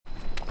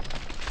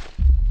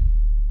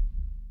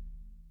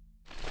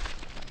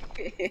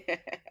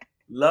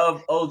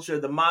Love Ultra,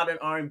 the modern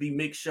R&B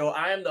mix show.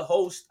 I am the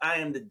host. I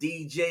am the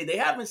DJ. They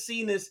haven't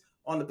seen this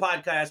on the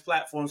podcast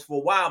platforms for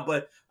a while,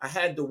 but I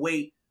had to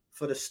wait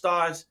for the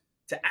stars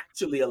to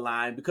actually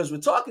align because we're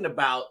talking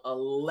about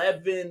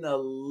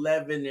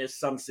 1111. There's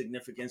some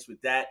significance with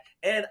that.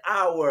 And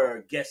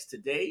our guest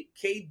today,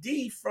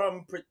 KD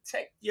from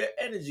Protect Your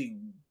Energy.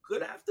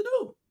 Good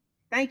afternoon.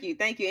 Thank you.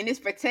 And it's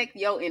protect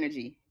your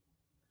energy.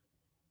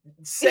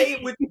 Say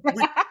it with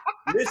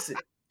listen.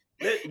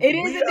 It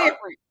is a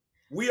difference.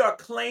 We are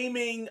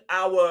claiming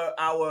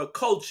our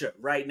culture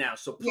right now.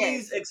 So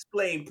please Yes.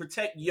 explain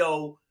Protect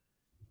Your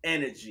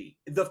Energy.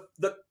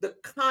 The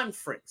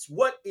conference.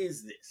 What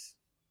is this?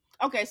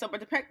 Okay, so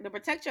the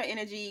Protect Your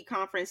Energy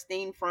conference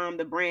stemmed from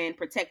the brand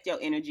Protect Your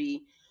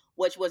Energy,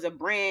 which was a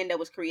brand that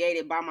was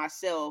created by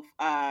myself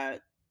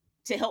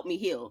to help me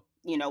heal.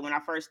 You know, when I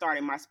first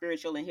started my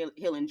spiritual and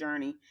healing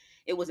journey,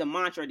 it was a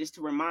mantra just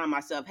to remind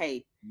myself,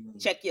 hey,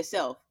 check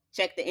yourself,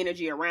 check the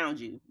energy around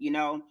you, you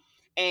know.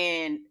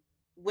 And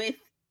with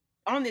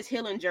on this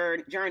healing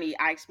journey,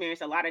 I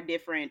experienced a lot of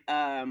different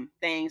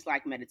things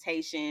like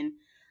meditation,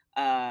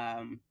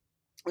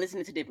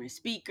 listening to different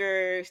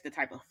speakers, the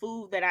type of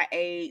food that I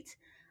ate,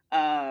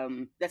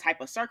 the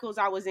type of circles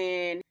I was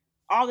in,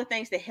 all the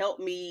things that helped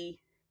me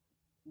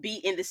be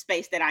in the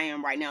space that I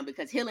am right now,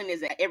 because healing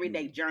is an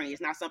everyday journey. It's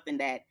not something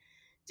that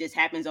just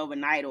happens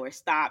overnight or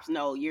stops.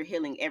 No, you're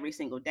healing every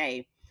single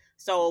day.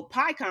 So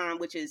PYE CON,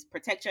 which is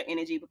Protect Your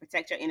Energy, but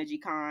Protect Your Energy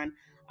Con,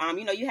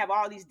 you know, you have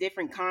all these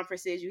different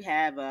conferences. You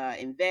have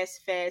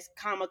Invest Fest,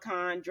 Comic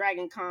Con,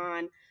 Dragon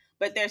Con,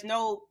 but there's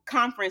no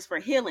conference for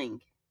healing.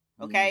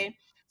 Okay.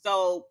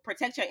 So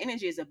Protect Your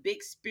Energy is a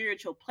big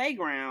spiritual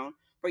playground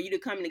for you to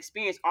come and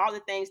experience all the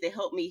things that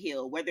help me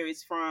heal, whether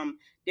it's from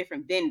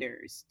different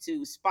vendors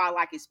to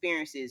spa-like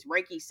experiences,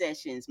 Reiki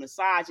sessions,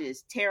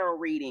 massages, tarot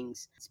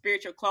readings,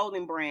 spiritual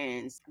clothing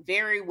brands,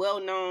 very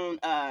well-known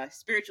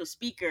spiritual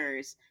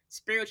speakers,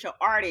 spiritual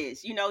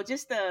artists, you know,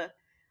 just a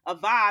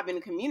vibe in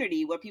the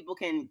community where people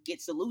can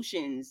get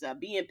solutions,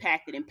 be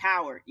impacted,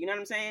 empowered. You know what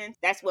I'm saying?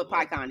 That's what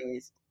PYE CON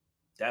is.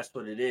 That's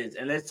what it is.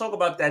 And let's talk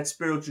about that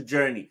spiritual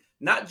journey.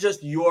 Not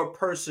just your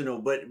personal,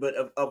 but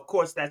of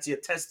course that's your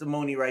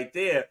testimony right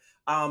there.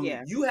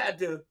 Yeah. You had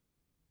to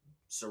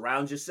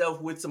surround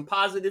yourself with some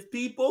positive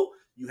people.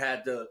 You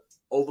had to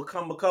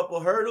overcome a couple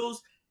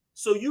hurdles.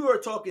 So you are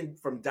talking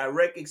from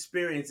direct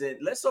experience. And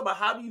let's talk about,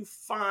 how do you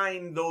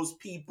find those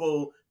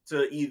people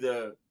to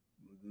either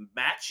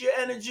match your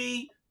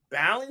energy,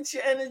 balance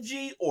your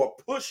energy, or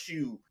push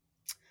you?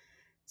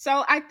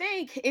 So I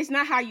think it's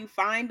not how you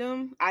find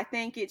them. I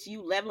think it's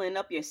you leveling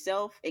up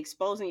yourself,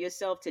 exposing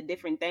yourself to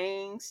different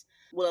things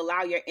will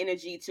allow your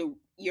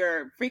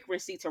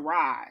frequency to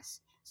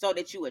rise so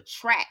that you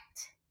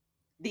attract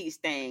these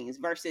things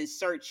versus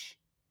search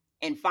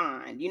and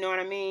find. You know what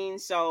I mean?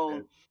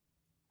 So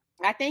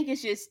I think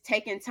it's just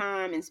taking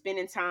time and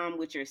spending time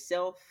with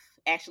yourself,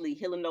 actually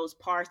healing those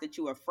parts that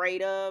you're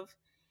afraid of.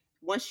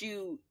 Once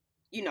you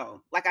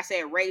know, like I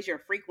said, raise your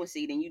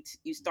frequency, then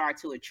you start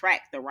to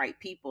attract the right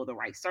people, the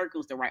right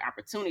circles, the right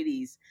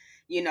opportunities.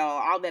 You know,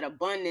 all that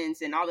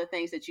abundance and all the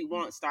things that you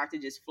want start to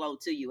just flow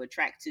to you,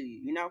 attract to you.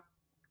 You know.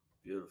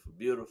 Beautiful,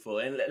 beautiful.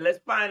 And let's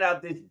find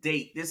out this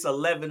date, this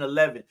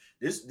 11/11.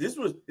 This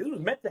was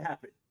meant to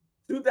happen.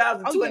 Oh yeah.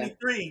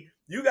 2023.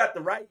 You got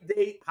the right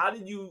date. How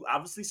did you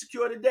obviously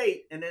secure the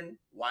date? And then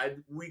why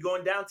we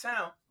going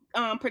downtown?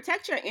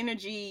 Protect Your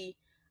Energy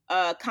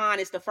con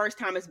is the first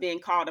time it's being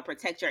called a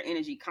Protect Your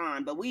Energy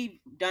con, but we've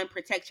done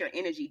Protect Your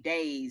Energy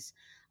days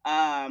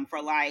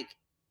for like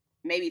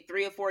maybe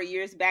 3 or 4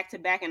 years back to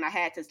back, and I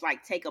had to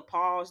like take a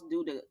pause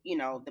due to, you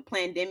know, the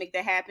pandemic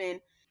that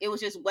happened. It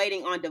was just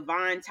waiting on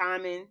divine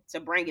timing to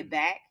bring it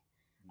back.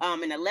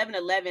 And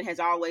 11/11 has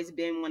always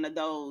been one of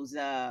those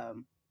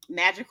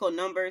magical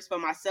numbers for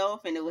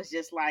myself, and it was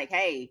just like,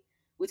 hey,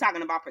 we're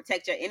talking about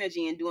protect your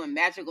energy and doing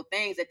magical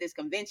things at this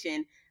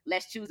convention.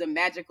 Let's choose a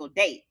magical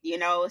date, you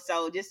know?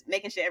 So just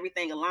making sure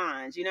everything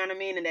aligns, you know what I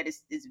mean? And that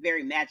it's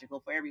very magical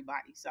for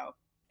everybody. So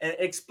And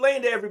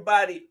explain to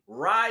everybody,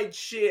 ride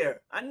share.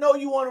 I know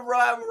you want to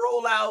ride and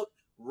roll out.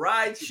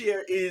 Ride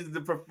share is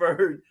the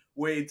preferred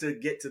way to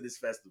get to this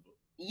festival.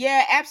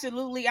 yeah,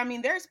 absolutely. I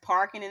mean, there's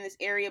parking in this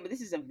area, but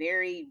this is a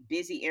very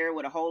busy area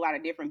with a whole lot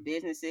of different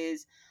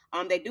businesses.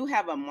 They do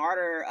have a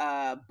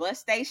MARTA bus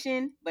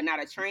station, but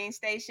not a train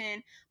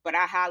station. But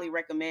I highly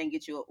recommend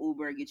get you an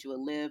Uber, get you a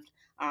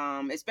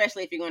Lyft,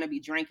 especially if you're going to be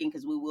drinking,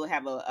 because we will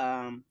have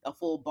a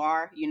full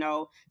bar, you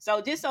know.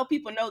 So just so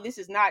people know, this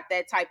is not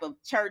that type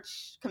of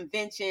church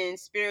convention,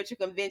 spiritual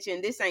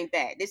convention. This ain't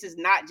that. This is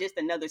not just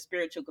another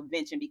spiritual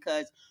convention,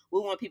 because we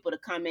want people to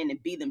come in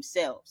and be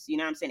themselves. You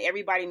know what I'm saying?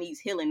 Everybody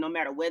needs healing, no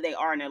matter where they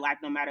are in their life,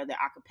 no matter their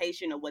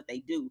occupation or what they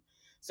do.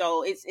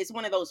 So it's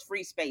one of those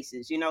free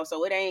spaces, you know.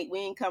 So we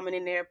ain't coming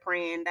in there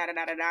praying da da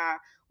da da da.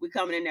 We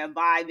coming in there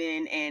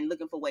vibing and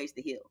looking for ways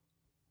to heal.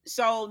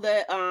 So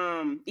the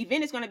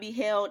event is going to be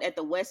held at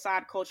the West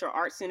Side Cultural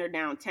Arts Center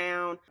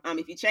downtown.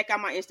 If you check out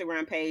my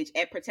Instagram page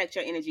at Protect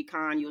Your Energy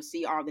Con, you'll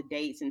see all the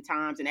dates and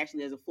times, and actually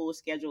there's a full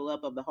schedule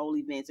up of the whole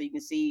event, so you can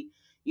see,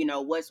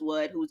 what's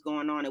what, who's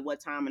going on at what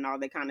time, and all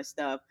that kind of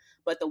stuff.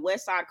 But the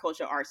West Side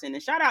Cultural Arts Center,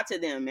 shout out to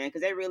them, man,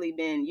 because they really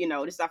been,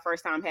 this is our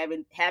first time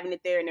having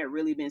it there, and they've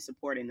really been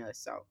supporting us.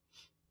 So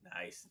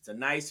Nice. It's a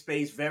nice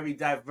space, very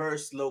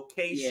diverse yeah,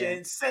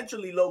 location,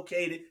 centrally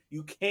located.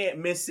 You can't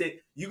miss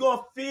it. You're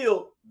gonna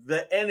feel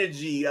the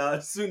energy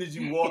as soon as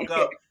you walk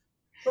up.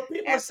 But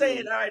people are saying,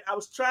 absolutely. all right, I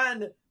was trying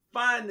to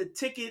find the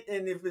ticket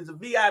and if it's a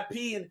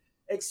VIP and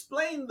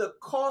explain the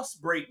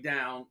cost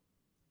breakdown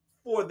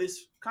for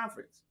this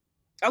conference.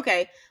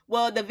 Okay,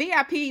 well the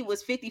VIP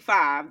was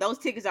 55. Those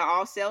tickets are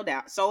all sold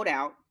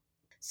out.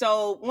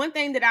 So one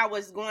thing that I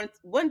was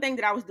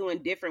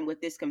doing different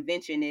with this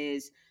convention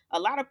is a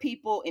lot of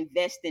people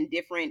invest in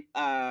different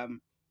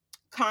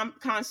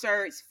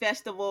concerts,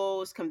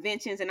 festivals,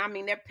 conventions, and I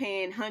mean they're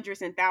paying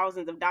hundreds and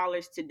thousands of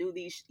dollars to do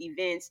these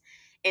events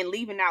and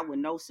leaving out with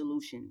no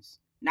solutions,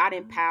 not Mhm.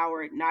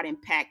 empowered, not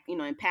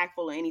impactful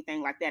or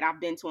anything like that.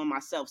 I've been to them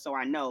myself, so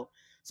I know.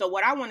 So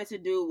what I wanted to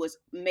do was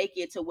make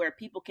it to where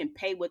people can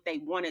pay what they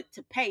wanted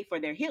to pay for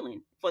their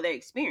healing, for their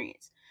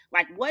experience.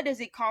 Like, what does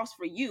it cost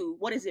for you?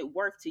 What is it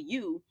worth to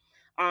you?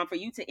 For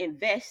you to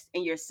invest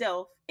in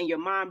yourself and your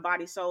mind,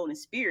 body, soul, and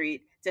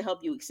spirit to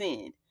help you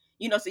ascend.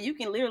 So you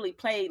can literally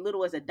pay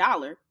little as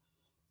 $1,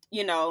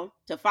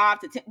 to 5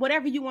 to 10,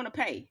 whatever you want to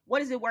pay.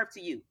 What is it worth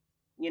to you?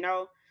 You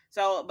know?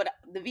 So, but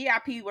the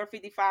VIP were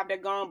 55, they're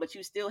gone, but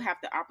you still have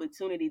the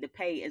opportunity to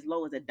pay as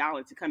low as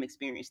 $1 to come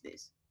experience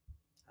this.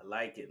 I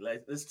like it.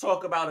 Let's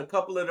talk about a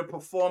couple of the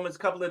performers, a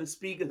couple of the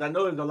speakers. I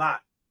know there's a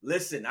lot.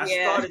 Listen, I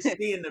Yeah. started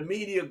seeing the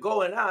media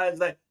going out. It's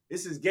like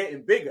this is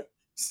getting bigger.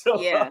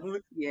 So Yeah.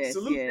 Yes,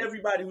 salute to yes.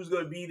 everybody who's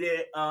going to be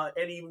there.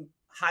 Any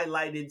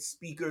highlighted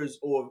speakers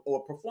or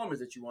performers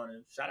that you want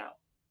to shout out.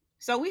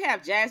 So we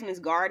have Jasmine's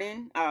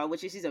Garden,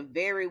 which is she's a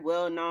very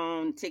well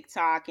known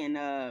TikTok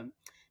and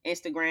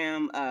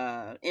Instagram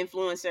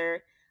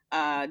influencer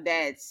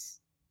that's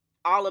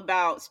all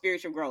about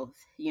spiritual growth.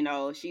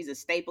 She's a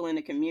staple in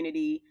the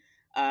community.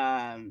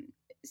 Um,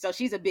 so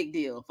she's a big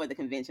deal for the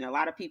convention. A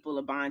lot of people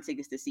are buying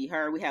tickets to see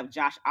her. We have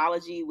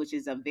Joshology, which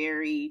is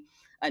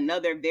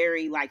another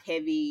very like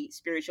heavy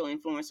spiritual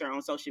influencer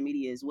on social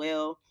media as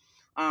well.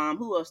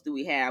 Who else do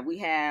we have? We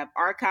have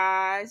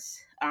Archives.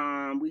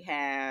 We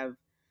have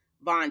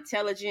Von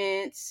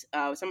Intelligence.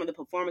 Some of the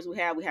performers we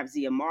have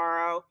Zia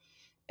Morrow.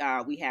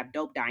 We have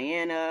Dope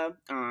Diana.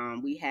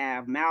 We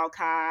have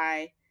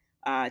Malachi,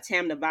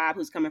 Tam the Vibe,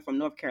 who's coming from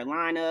North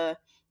Carolina,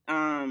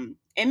 and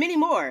many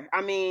more.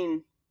 I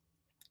mean,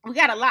 we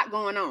got a lot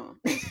going on.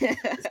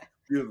 It's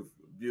beautiful,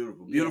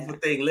 beautiful, beautiful Yeah,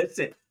 thing.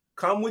 Listen,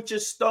 come with your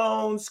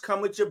stones,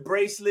 come with your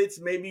bracelets.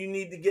 Maybe you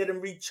need to get them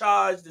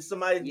recharged. If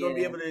somebody's going to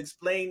be yeah. able to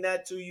explain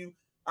that to you.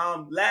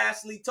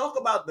 Lastly, talk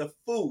about the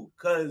food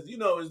because it's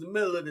the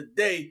middle of the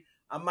day.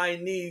 I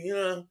might need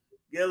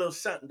get a little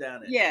something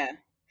down there. Yeah.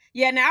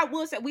 Yeah, now I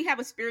will say we have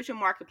a spiritual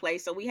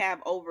marketplace. So we have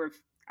over,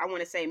 I want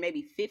to say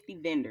maybe 50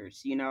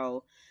 vendors,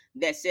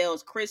 that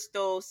sells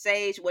crystal,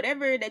 sage,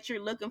 whatever that you're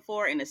looking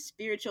for in a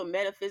spiritual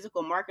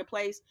metaphysical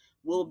marketplace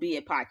will Mhm. be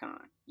at PyCon.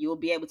 You will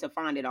be able to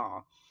find it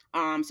all.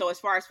 So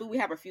as far as food, we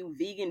have a few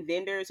vegan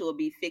vendors who will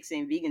be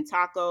fixing vegan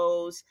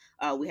tacos.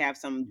 We have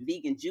some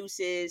vegan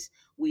juices.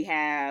 We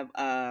have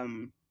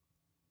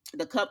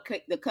the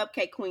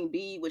cupcake queen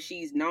bee, which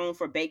she's known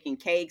for baking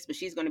cakes, but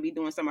she's going to be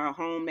doing some of her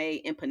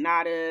homemade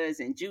empanadas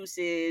and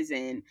juices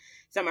and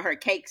some of her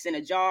cakes in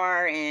a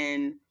jar.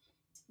 And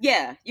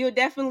yeah, you'll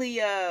definitely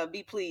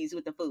be pleased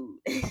with the food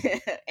and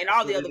That's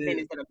all the what other it is.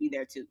 vendors that'll be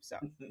there too. So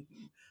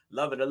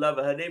Love it. I love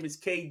it. Her name is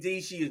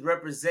KD. She is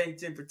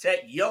representing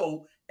Protect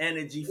Yo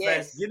Energy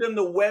Fest. yes. Get them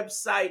the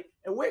website.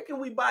 And where can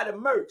we buy the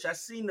merch? I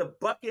seen the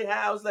bucket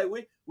house. Like,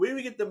 where do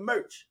we get the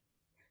merch?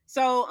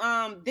 So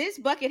this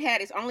bucket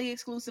hat is only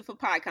exclusive for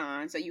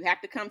PyCon, so you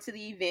have to come to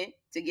the event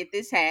to get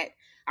this hat.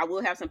 I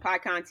will have some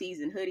PyCon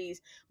tees and hoodies,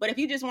 but if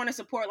you just want to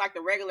support like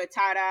the regular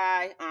tie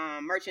dye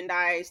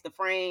merchandise, the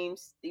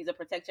frames, these are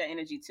Protect Your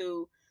Energy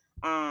too.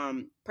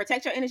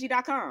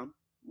 ProtectYourEnergy.com.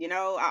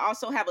 I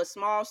also have a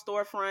small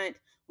storefront.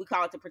 We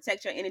call it the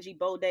Protect Your Energy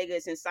Bodega.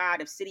 It's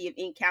inside of City of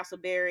Ink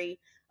Castleberry.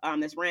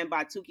 That's ran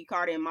by Tuki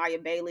Carter and Maya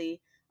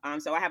Bailey.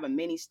 So I have a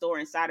mini store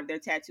inside of their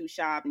tattoo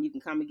shop, and you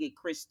can come and get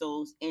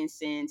crystals,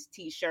 incense,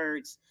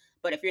 t-shirts.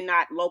 But if you're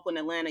not local in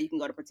Atlanta, you can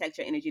go to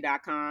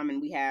protectyourenergy.com,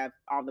 and we have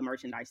all the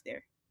merchandise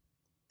there.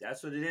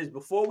 That's what it is.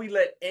 Before we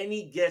let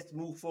any guest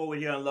move forward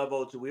here on Love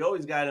Ultra, we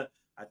always gotta.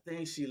 I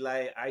think she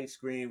like ice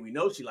cream. We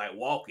know she like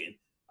walking.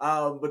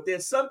 But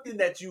there's something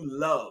that you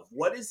love.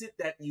 What is it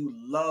that you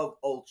love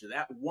Ultra?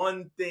 That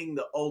one thing,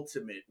 the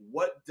ultimate.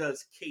 What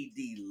does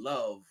KD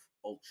love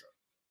Ultra?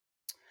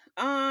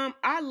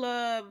 I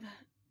love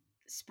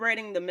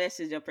spreading the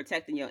message of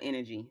protecting your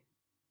energy,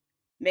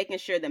 making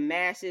sure the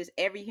masses,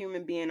 every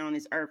human being on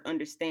this earth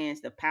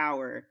understands the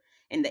power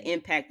and the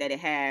impact that it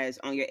has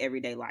on your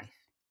everyday life.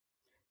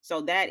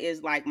 So that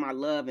is like my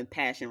love and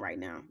passion right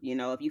now.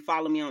 If you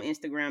follow me on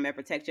Instagram at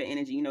Protect Your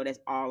Energy, that's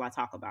all I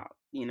talk about.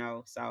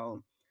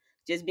 So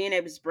just being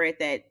able to spread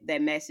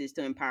that message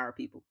to empower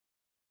people.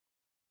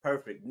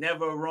 Perfect.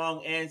 Never a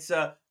wrong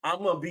answer.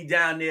 I'm gonna be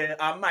down there.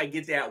 I might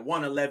get there at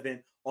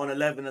 111 on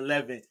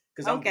 11/11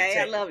 because I'm Okay,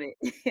 I protect love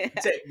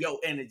it. your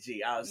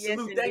energy. Yes,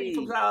 Salute. Thank you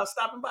for indeed.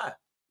 stopping by.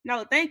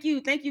 No, thank you.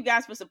 Thank you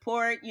guys for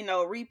support,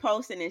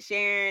 reposting and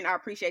sharing. I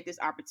appreciate this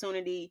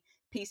opportunity.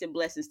 Peace and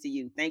blessings to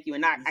you. Thank you.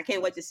 And I Peace and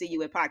can't wait to blessings. see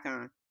you at PYE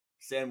CON.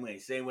 Same way,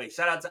 same way.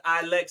 Shout out to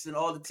Ilex and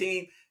all the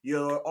team.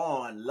 You're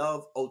on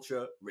Love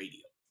Ultra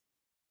Radio.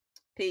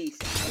 Peace.